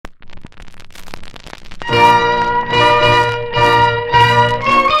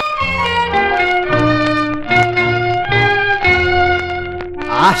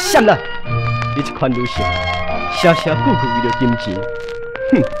啊，闪啦！你这款女性，声声句句为了金钱，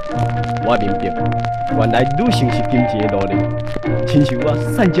哼！我明白，原来女性是金钱的奴隶，亲像我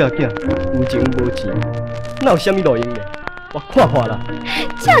散只囝，有情无钱，哪有啥物路用呢？我看破啦！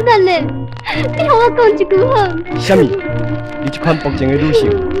请等咧，你和我讲一句好。啥物？你这款薄情的女性，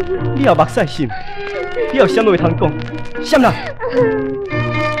你也目屎心，你有啥物话通讲？闪啦！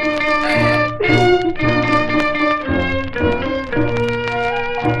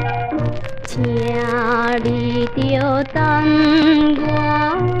请你着等我，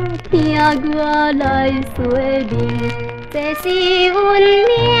听我来说明，这是运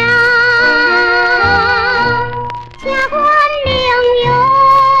命，请原谅哟。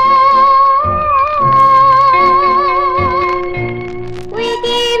为今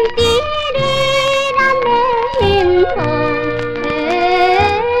之日，咱的幸福。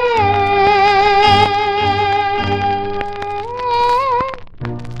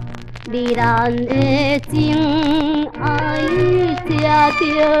你咱的情爱，才着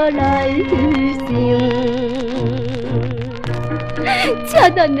来牺牲。请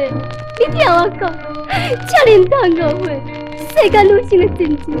等咧，你听我讲，请恁等误会，世间女性的真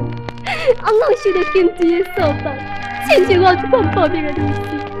情，往往受到金钱的束缚，亲像我这款薄命的女士，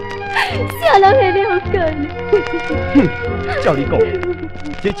啥人会了解呢？哼，照你讲，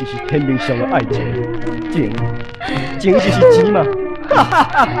这就是天命上的爱情，情就是钱嘛。哈哈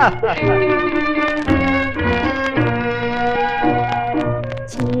哈哈哈！请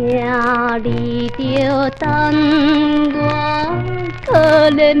你着等我，可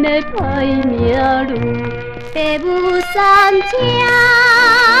怜的歹命女，父母三请，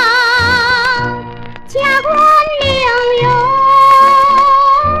请原谅哟。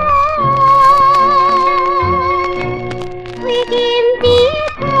为今之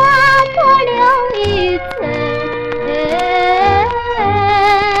看破了一切。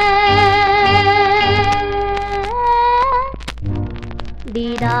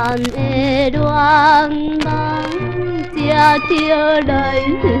你咱的恋梦，才着来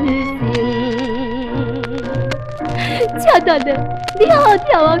牺牲。请等咧，你好好听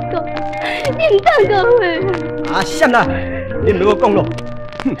我讲，你唔当误会。啊，闪啦！你唔要我讲咯，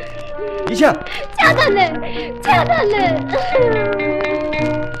哼！而且，请等咧，请等咧。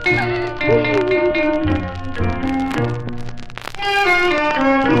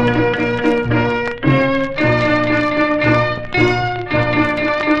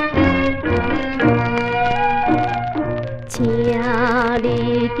请你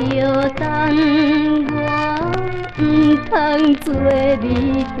着等我，唔通做离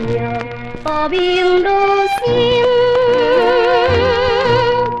调，薄命女性，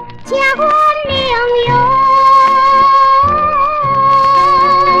请原谅哟。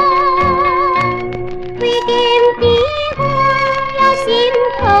为今之我要心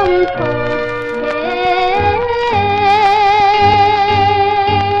痛痛。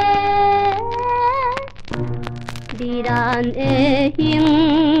你咱的幸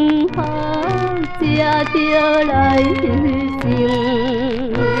福，才着来牺牲。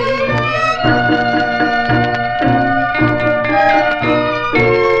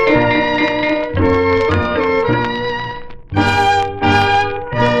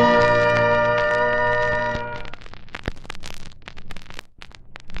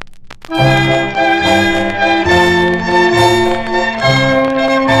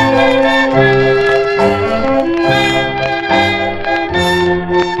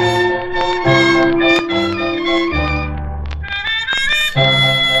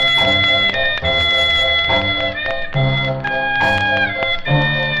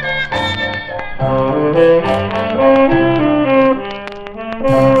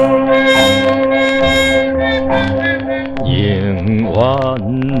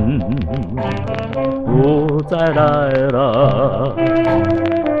不再来了，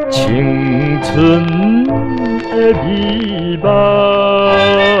青春的美梦，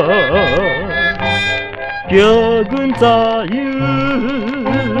叫阮早有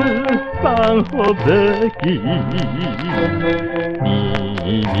放乎袂记，绵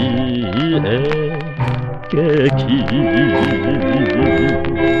绵的过去。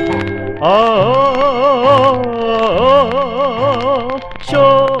寂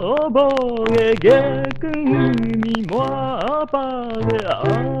寞的月光，弥漫白的爱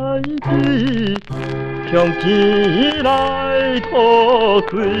枝，向天来吐开。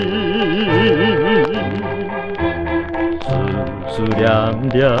思念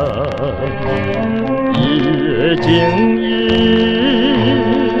念伊的情意，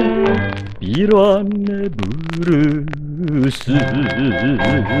悲恋的无事。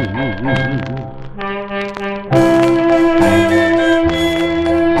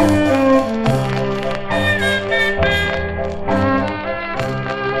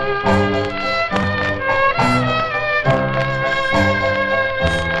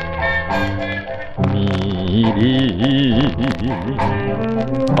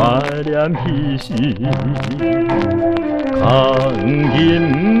念彼时，抗饮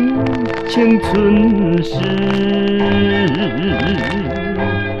青春时，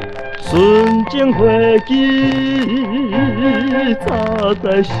纯情花枝插在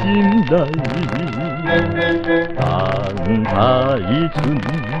心内，等待春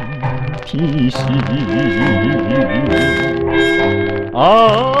天时。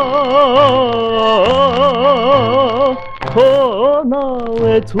可恼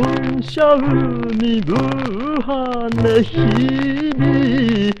的春宵有你无限的稀微，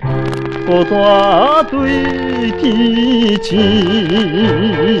孤单对天星，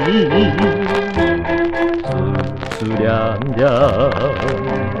思念念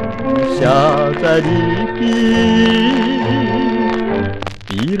写在日记，悲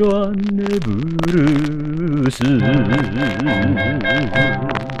恋的布鲁斯。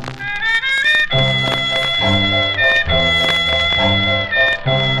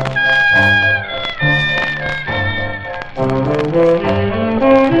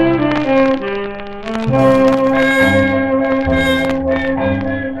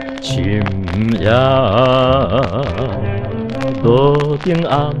深夜路灯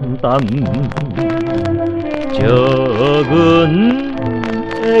暗淡，照阮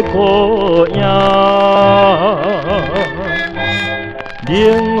的孤影，冷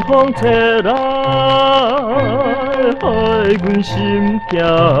风吹来，害阮心痛。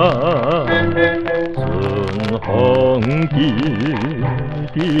春风急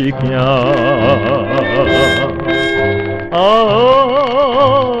直行，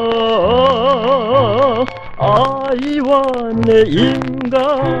哀怨的音乐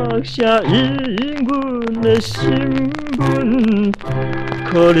声引阮的心魂，可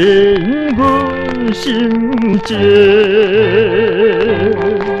怜阮心结，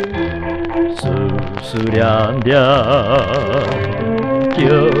思念念叫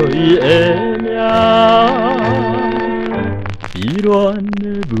伊的名，悲恋的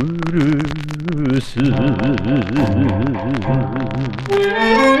布鲁斯。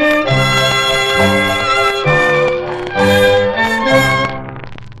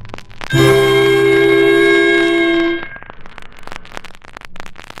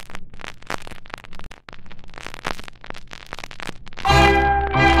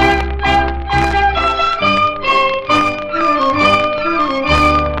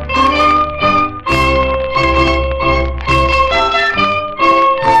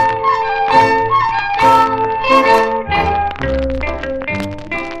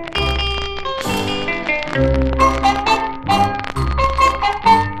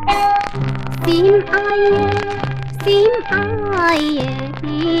心爱的迄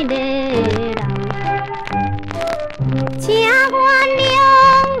个人，请原谅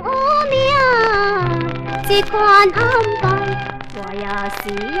有命这款安排，我也是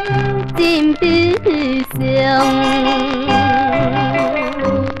真悲伤。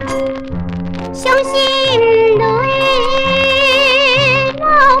伤心泪流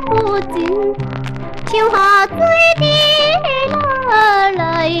不尽，像下水滴落来。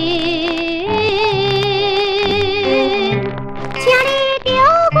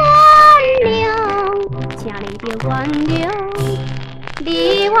原谅你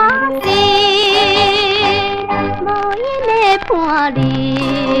我心无因的伴侣。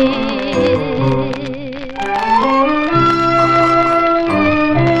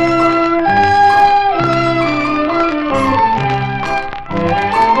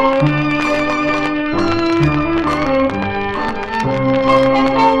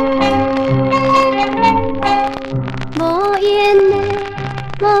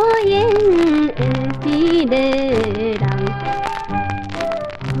无因的迄个人，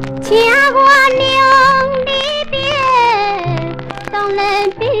请原谅离别，当然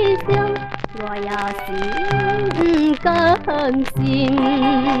悲伤，我也是不甘心。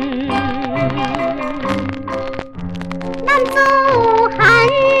男子汉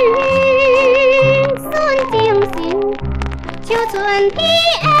顺情心，像春天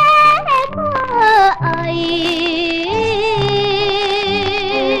的可爱。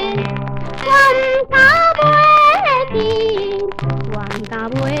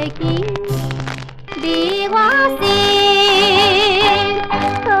你我心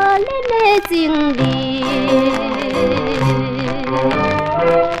可怜的情侣。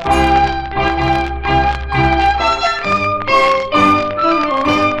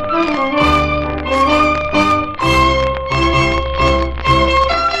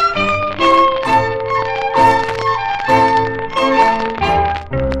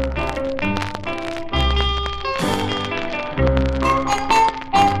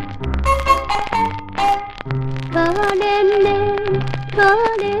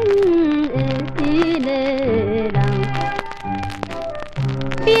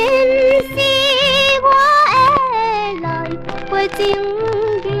便是我的来陪情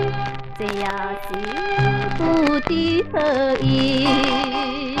意，这也是不知何意。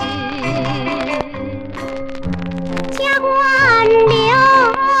请原谅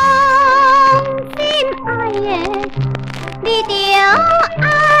心爱的，你着爱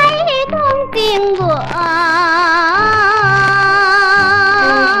同情我。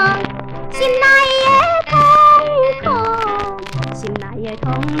心内的痛苦，心内的痛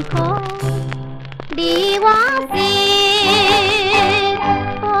苦，你我是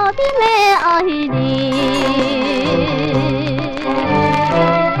无定的爱你。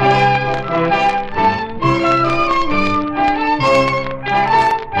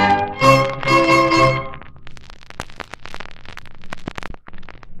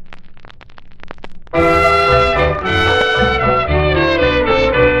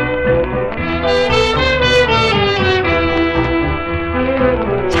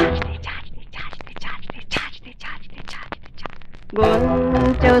阮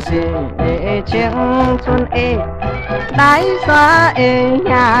就是青春的来山的兄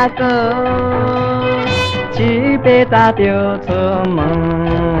哥，七八早就出门，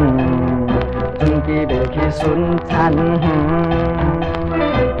船机袂去巡田园，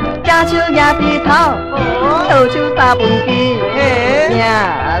正手举鼻头，右手打分机，行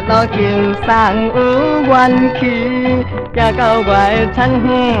路轻松有元气，行到我的田园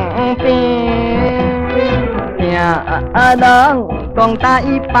边。听人讲台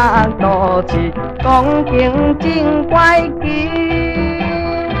北都市，讲竞争怪奇，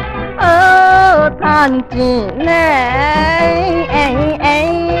好赚钱呢。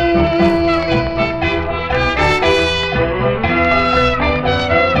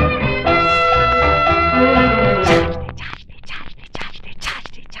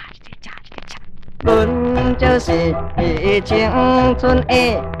阮就是青春的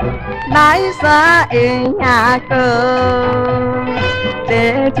来山的兄哥，坐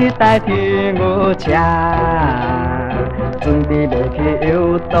一台天牛车，准备要去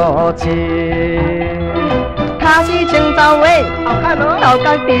游渡市。脚是青草话，好看哦，头壳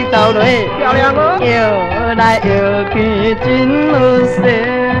地走落，漂亮哦，摇来摇去真有势，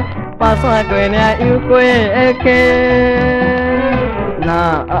爬山过岭又过溪。若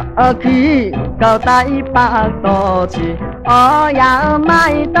去到台北都市，黑夜卖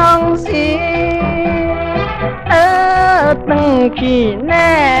东西，转去呢。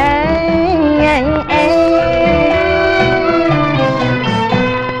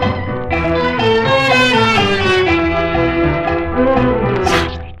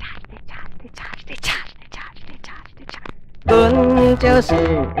阮就是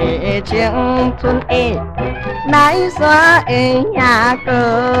青春的来山的兄哥，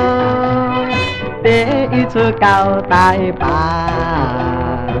第一次到台北，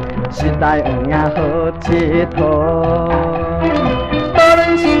实在有影好佚佗。无论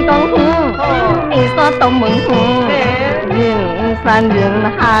是东园、面山东门园，人山人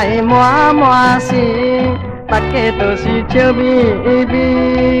海满满是，大家都是笑眯眯。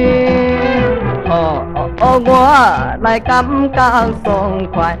我来感觉爽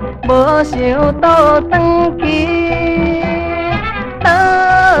快，无想倒转去，倒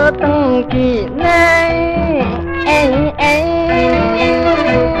转去呢。